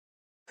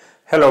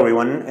Hello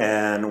everyone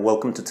and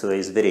welcome to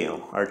today's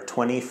video, our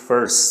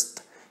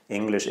 21st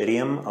English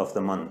idiom of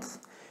the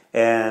month.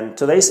 And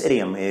today's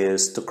idiom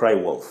is to cry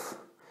wolf.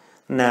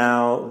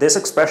 Now this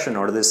expression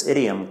or this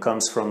idiom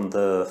comes from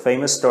the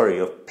famous story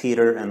of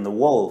Peter and the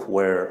wolf,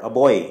 where a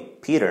boy,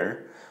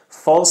 Peter,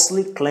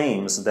 falsely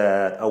claims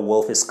that a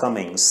wolf is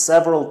coming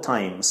several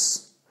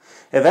times.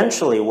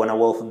 Eventually, when a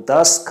wolf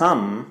does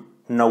come,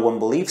 no one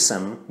believes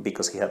him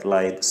because he had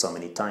lied so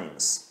many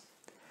times.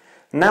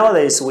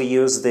 Nowadays, we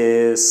use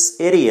this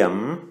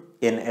idiom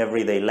in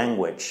everyday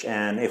language,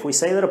 and if we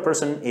say that a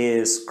person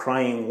is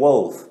crying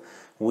wolf,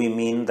 we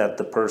mean that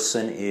the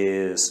person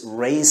is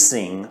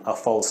raising a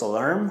false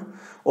alarm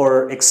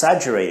or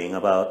exaggerating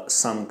about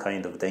some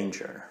kind of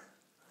danger.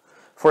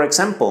 For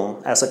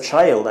example, as a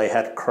child, I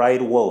had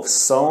cried wolf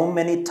so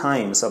many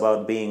times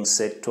about being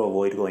sick to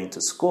avoid going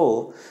to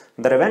school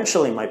that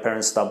eventually my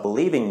parents stopped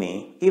believing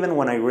me, even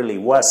when I really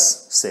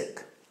was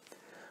sick.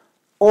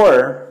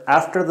 Or,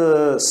 after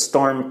the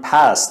storm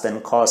passed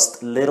and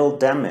caused little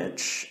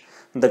damage,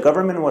 the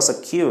government was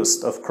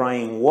accused of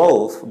crying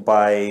wolf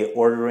by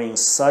ordering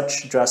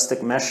such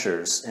drastic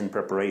measures in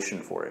preparation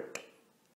for it.